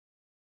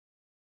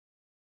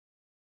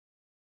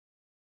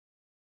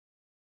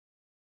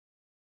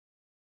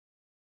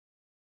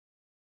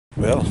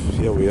Well,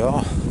 here we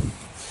are.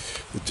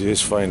 The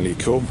day's finally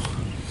come.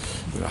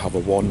 We're going to have a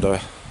wander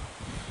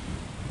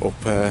up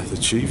the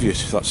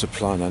Cheviot. That's the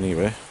plan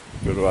anyway.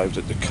 We arrived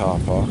at the car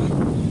park.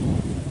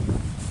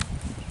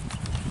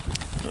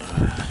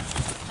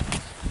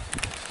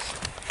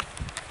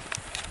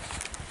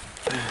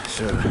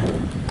 So,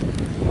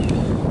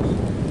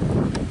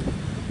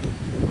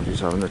 he's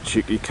having a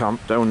cheeky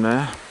camp down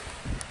there.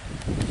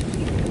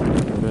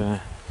 And,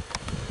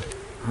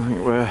 I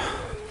think we're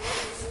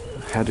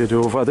headed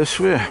over this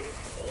way.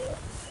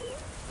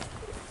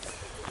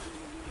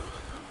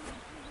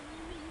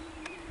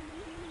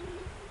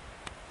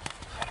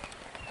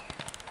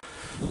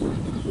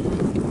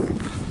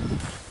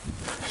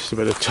 Just a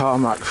bit of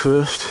tarmac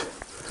first,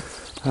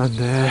 and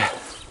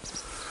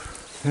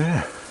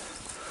yeah,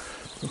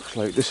 looks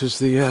like this is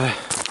the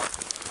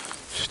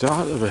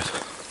start of it.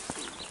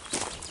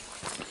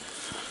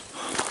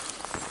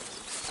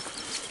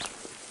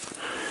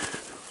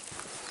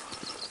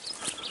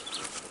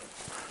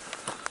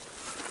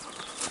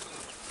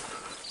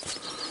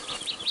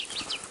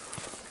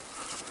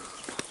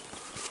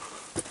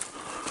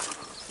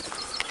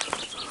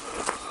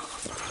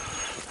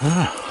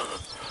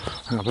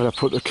 I better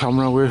put the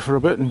camera away for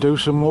a bit and do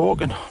some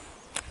walking.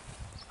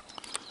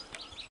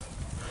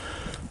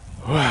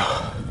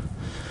 Wow,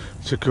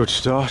 it's a good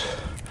start.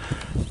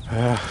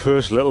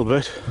 First little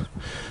bit,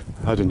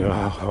 I don't know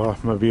how,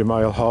 maybe a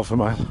mile, half a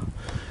mile.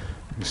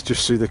 Let's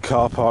just see the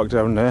car park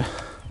down there,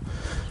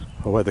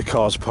 or where the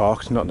car's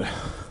parked, not the...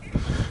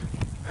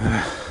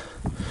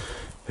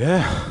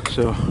 yeah,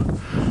 so you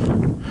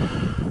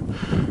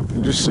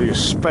can just see a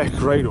speck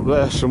right up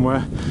there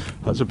somewhere.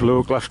 That's a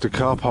bloke left the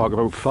car park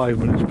about 5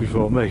 minutes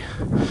before me,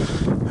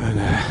 and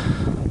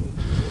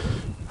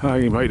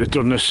he might have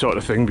done this sort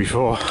of thing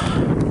before,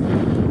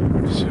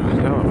 so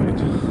never mind.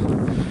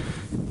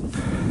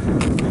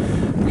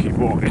 Keep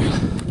walking.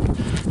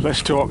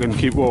 Less talking,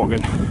 keep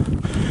walking.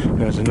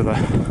 There's another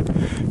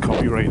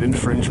copyright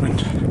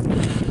infringement.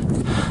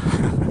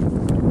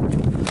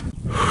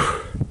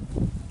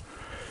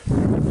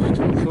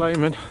 Still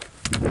climbing.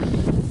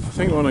 I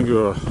think I want to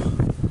go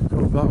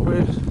that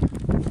way.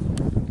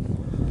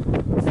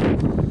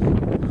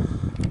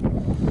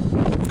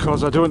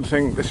 Because I don't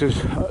think this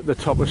is at the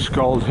top of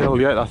Scald Hill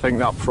yet. I think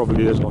that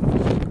probably is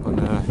on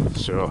there.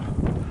 So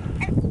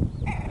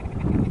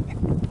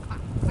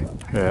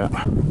yeah.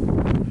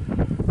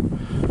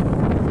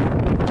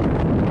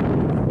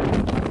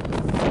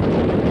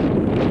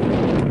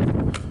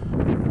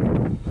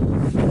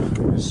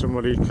 Is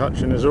somebody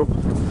catching us up?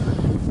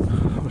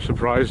 I'm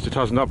surprised it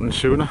hasn't happened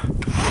sooner.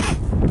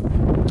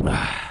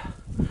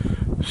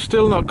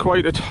 Still not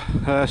quite at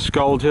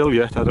Scald Hill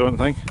yet, I don't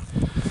think.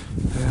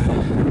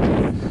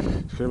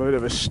 A bit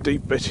of a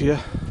steep bit here,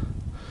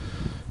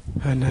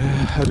 and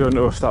I don't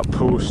know if that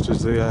post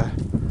is the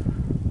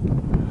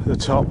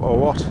top or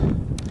what.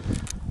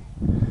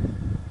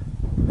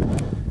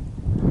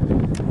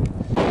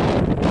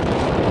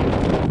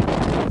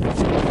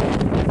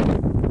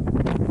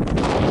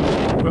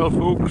 Well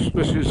folks,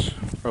 this is,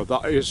 oh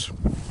that is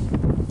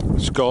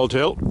Scald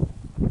Hill.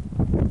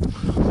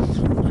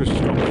 Just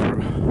stopped for a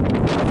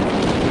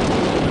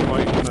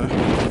bite and an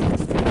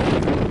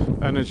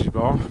energy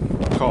bar,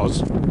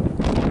 because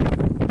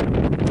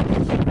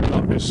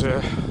it's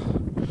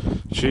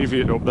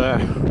Cheviot up there.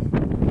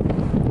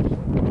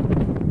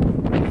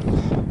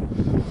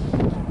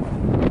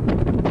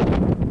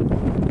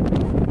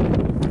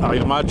 I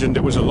imagined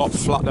it was a lot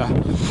flatter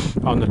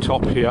on the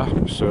top here,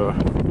 so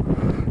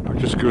it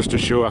just goes to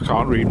show I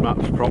can't read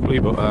maps properly,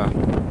 but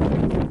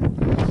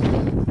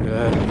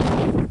yeah.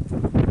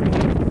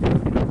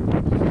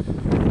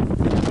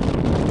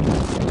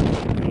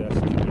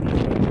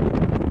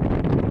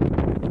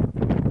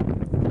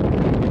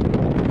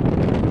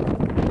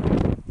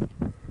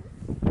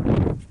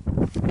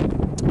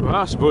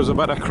 I suppose I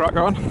better crack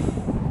on.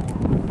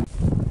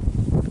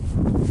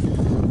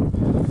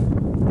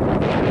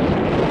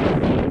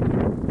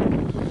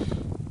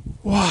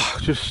 Wow,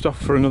 just stopped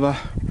for another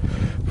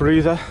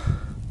breather.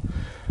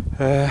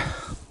 I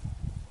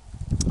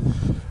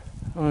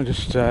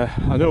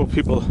know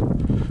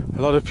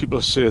a lot of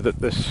people say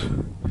that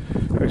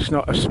it's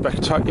not a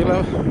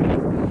spectacular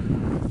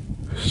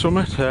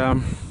summit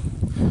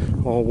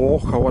or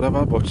walk or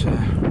whatever, but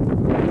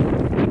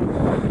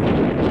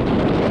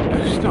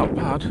it's not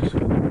bad.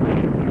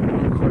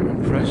 I'm quite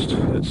impressed.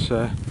 It's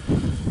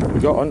we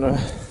got onto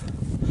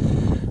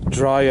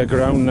drier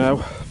ground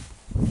now,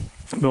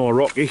 more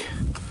rocky,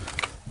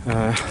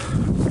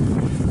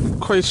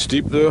 quite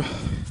steep though.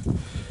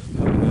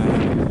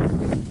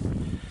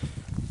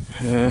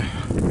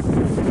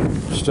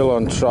 Still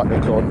on track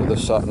according to the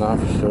sat-nav,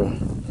 so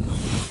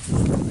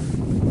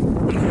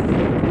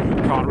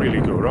can't really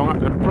go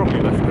wrong. I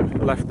probably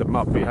left the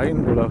map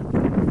behind, but I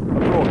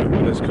brought it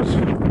with this because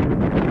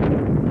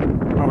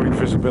our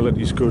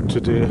visibility is good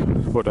today,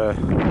 but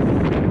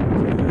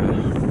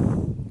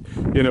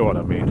you know what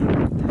I mean.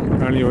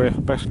 Anyway,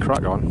 best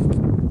crack on.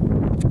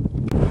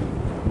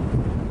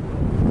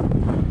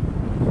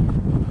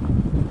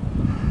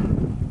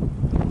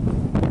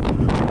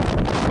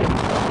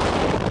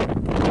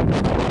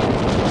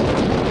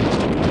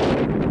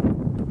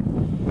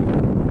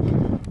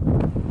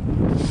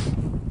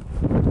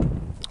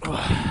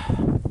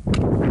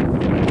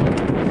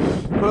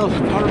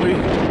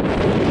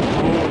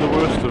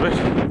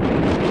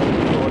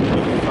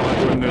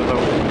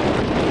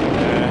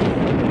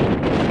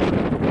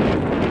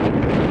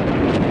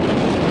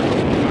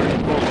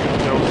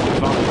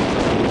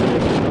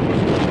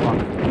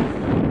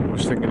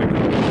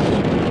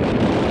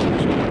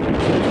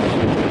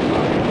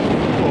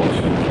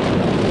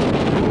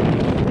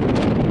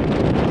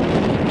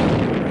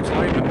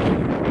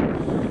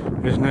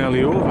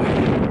 over,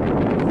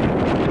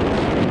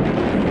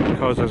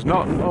 because there's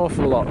not an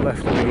awful lot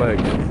left in my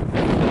legs.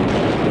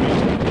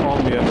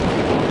 On the end.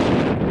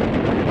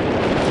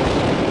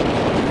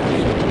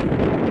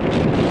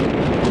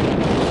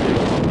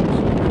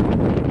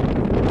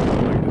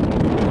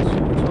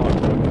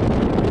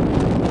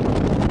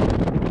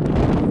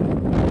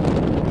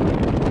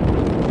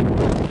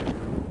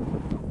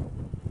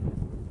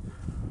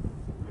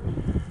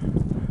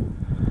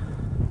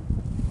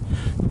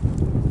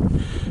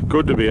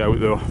 Good to be out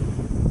though.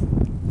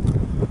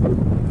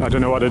 I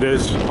don't know what it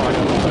is.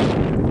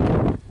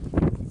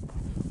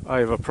 I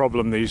have a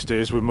problem these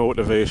days with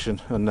motivation,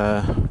 and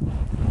I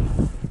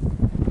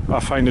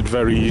find it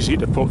very easy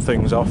to put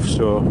things off.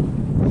 So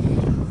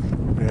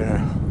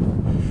yeah,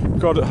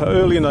 got an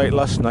early night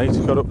last night,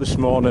 got up this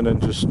morning and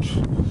just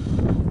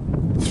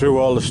threw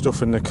all the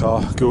stuff in the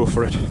car, go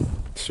for it.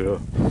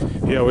 So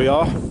here we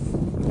are,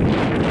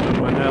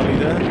 we're nearly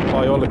there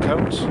by all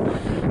accounts.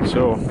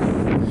 So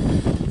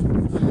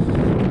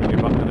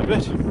back in a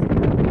bit.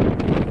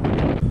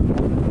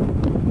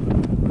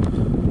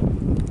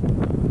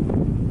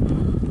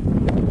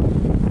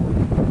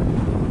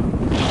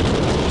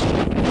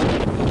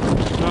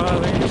 I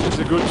think this is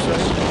a good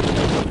sign.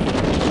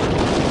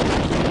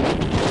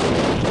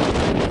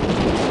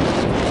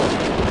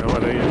 Yeah,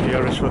 whether you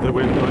hear us with the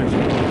wind noise.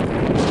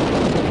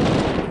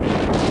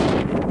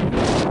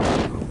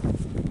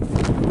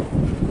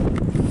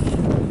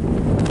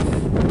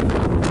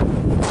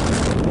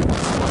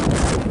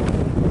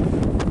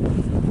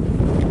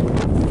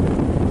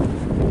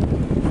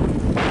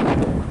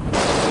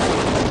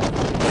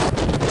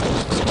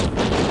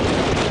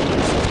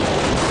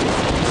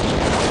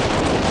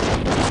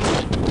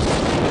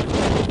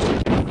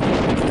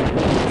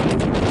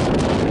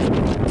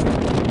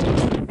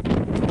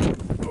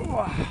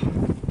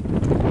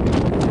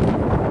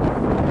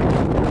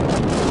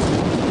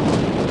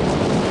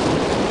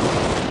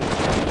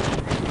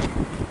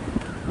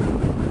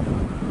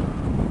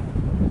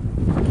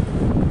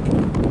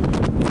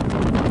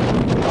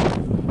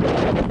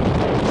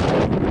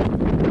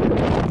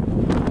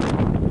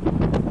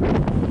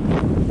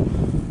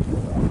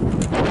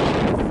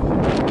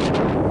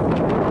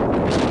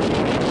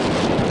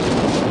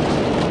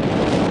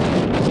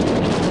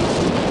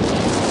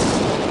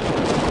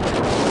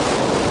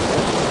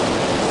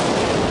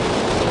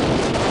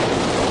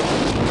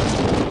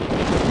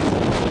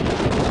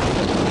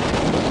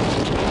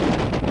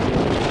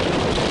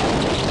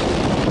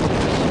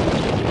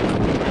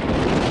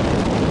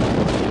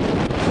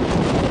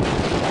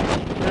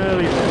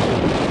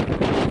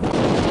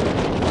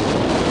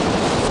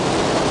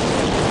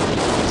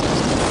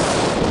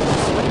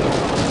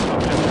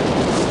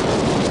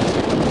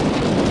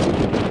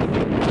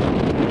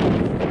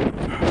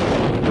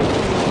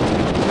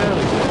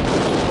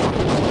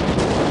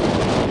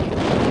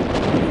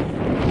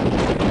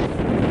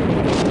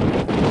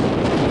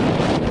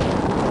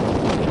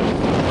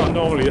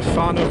 A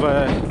fan of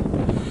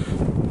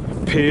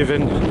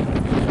paving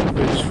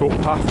these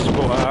footpaths,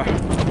 but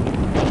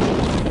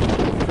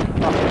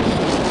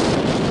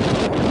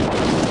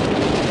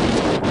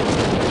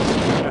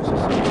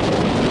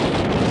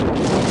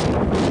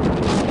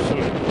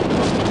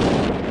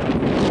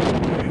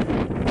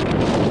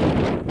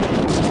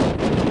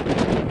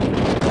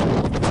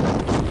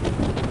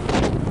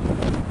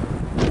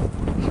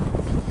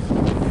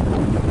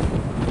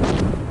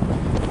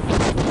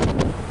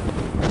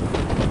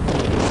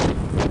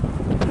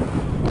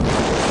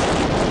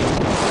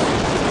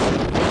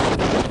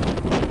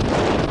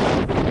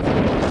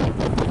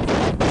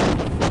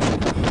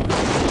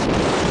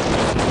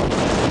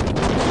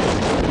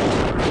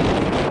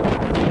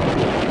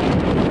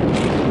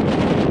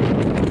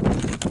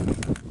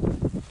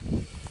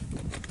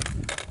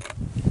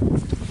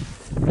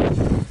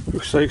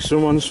looks like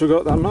someone's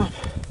forgot that map.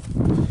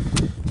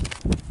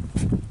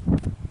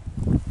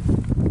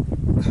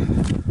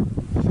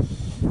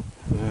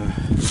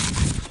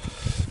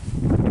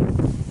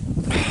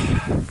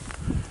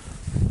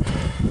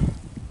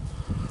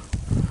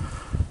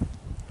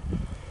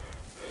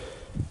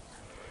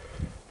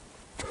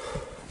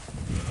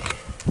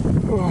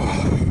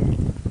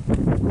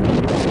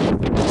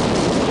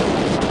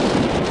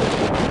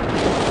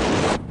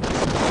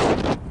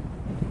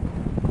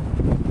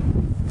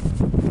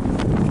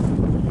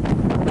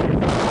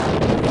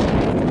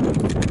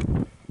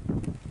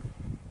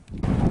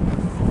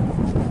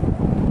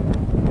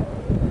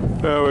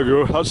 There we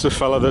go, that's the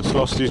fella that's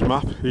lost his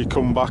map. He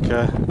come back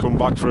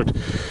for it.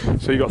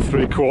 So he got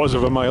 3/4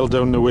 of a mile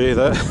down the way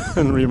there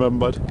and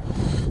remembered.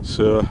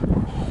 So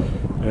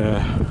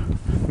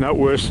not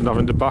worse than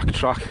having to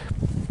backtrack.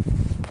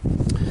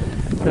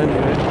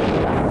 Anyway.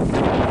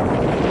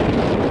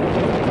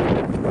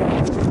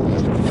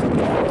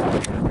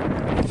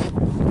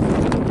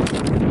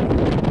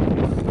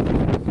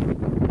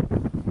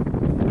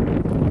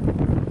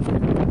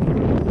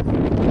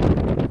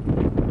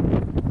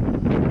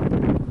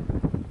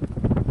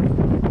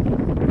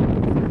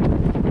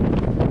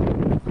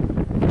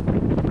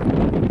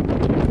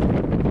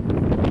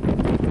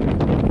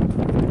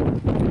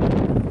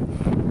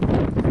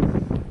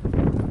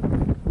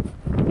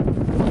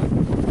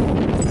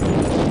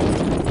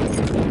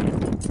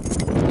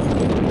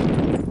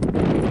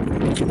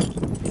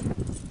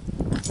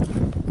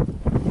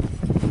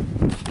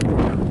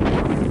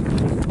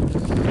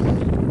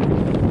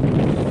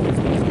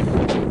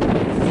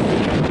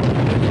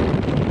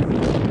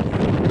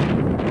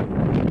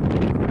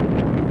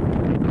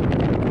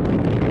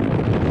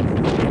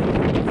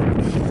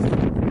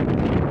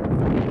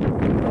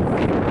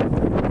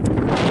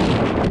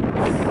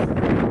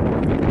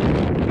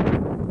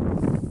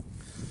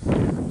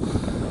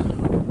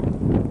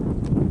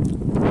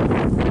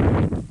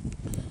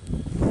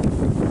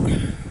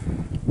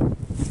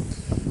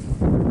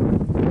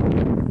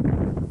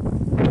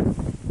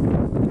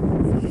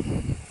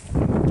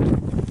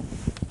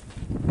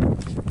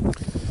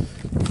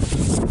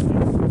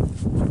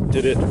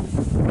 did it.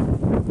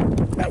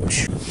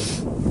 Ouch.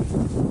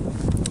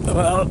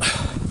 Well,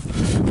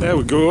 there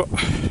we go.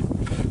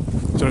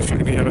 Don't know if you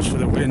can hear us for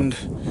the wind.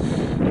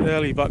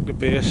 Nearly back to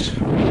base.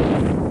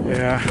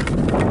 Yeah.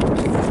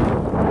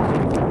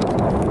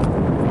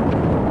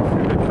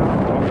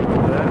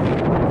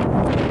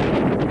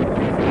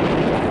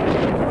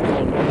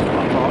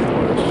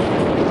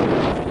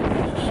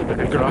 Just a bit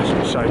of grass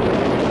beside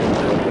it.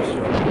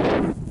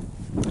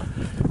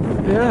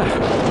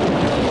 Yeah.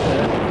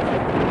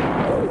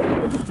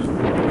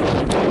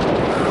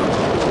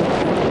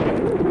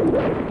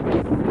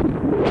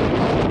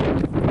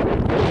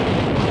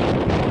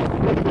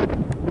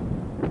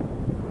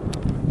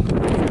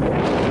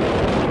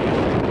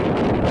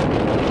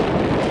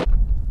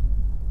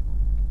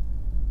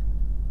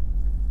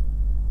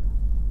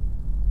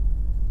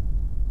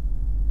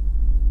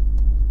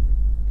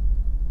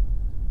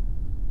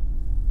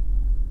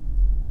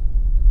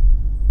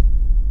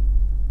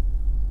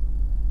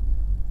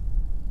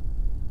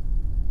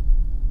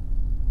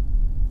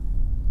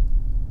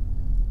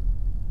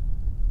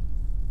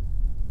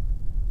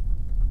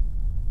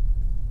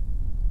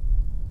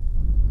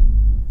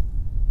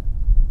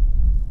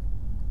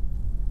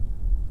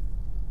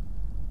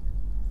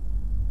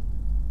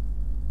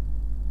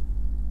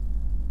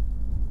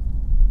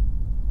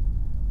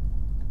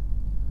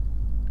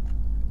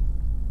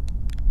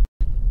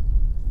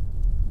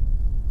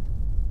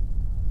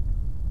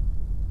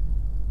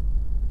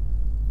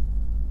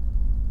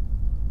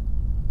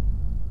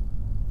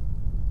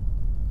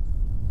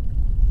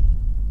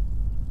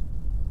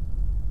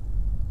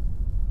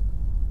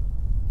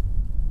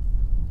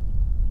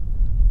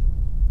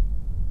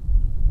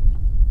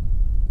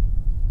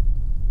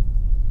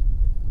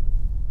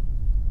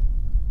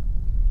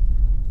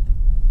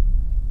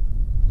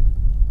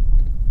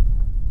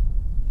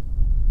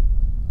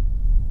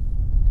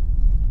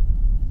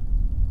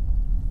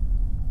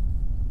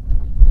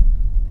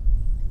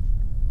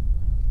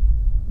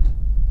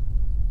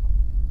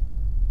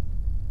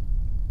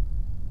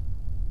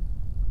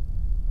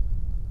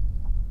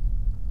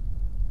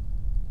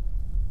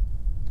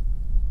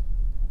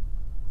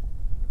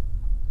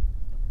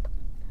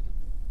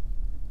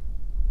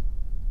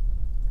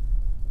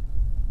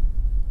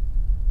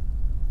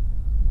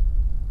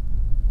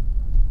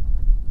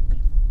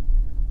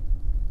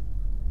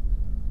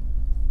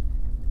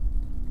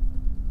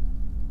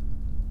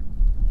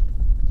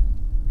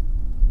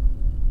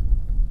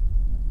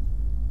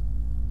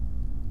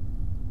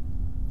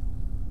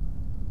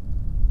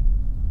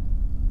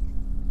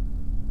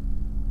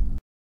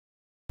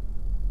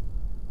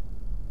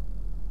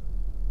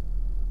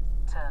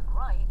 Turn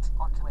right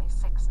onto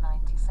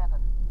A697.